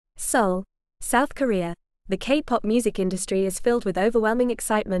Seoul, South Korea. The K-pop music industry is filled with overwhelming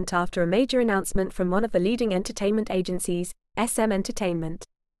excitement after a major announcement from one of the leading entertainment agencies, SM Entertainment.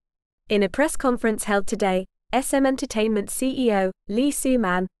 In a press conference held today, SM Entertainment CEO,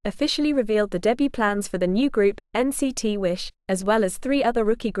 Soo-man, officially revealed the debut plans for the new group, NCT Wish, as well as 3 other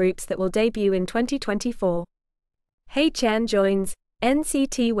rookie groups that will debut in 2024. Haechan joins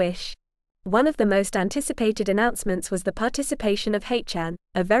NCT Wish. One of the most anticipated announcements was the participation of Haechan,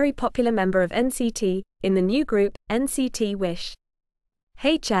 a very popular member of NCT, in the new group, NCT Wish.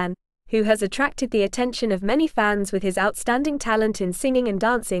 Haechan, who has attracted the attention of many fans with his outstanding talent in singing and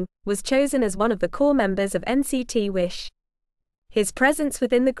dancing, was chosen as one of the core members of NCT Wish. His presence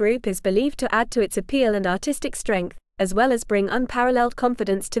within the group is believed to add to its appeal and artistic strength, as well as bring unparalleled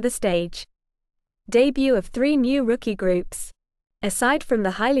confidence to the stage. Debut of 3 new rookie groups. Aside from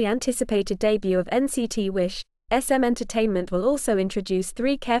the highly anticipated debut of NCT Wish, SM Entertainment will also introduce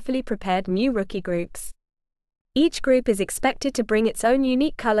 3 carefully prepared new rookie groups. Each group is expected to bring its own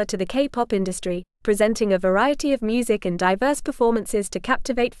unique color to the K-pop industry, presenting a variety of music and diverse performances to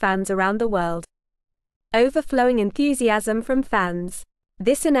captivate fans around the world. Overflowing enthusiasm from fans.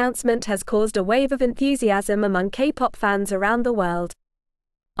 This announcement has caused a wave of enthusiasm among K-pop fans around the world.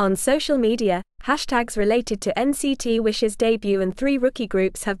 On social media, hashtags related to NCT Wish's debut and 3 rookie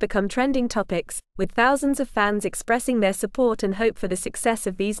groups have become trending topics, with thousands of fans expressing their support and hope for the success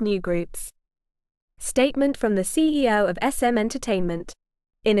of these new groups. Statement from the CEO of SM Entertainment.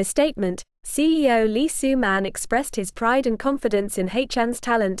 In a statement, CEO Soo-man expressed his pride and confidence in Haechan's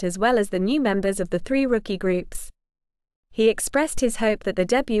talent as well as the new members of the 3 rookie groups. He expressed his hope that the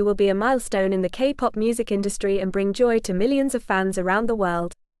debut will be a milestone in the K-pop music industry and bring joy to millions of fans around the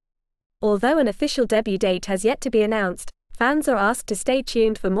world. Although an official debut date has yet to be announced, fans are asked to stay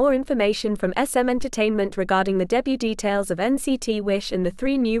tuned for more information from SM Entertainment regarding the debut details of NCT Wish and the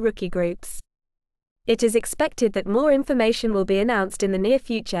 3 new rookie groups. It is expected that more information will be announced in the near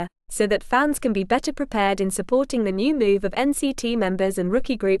future, so that fans can be better prepared in supporting the new move of NCT members and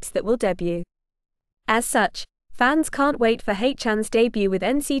rookie groups that will debut. As such, fans can't wait for Haechan's debut with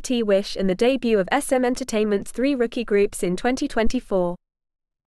NCT Wish and the debut of SM Entertainment's 3 rookie groups in 2024.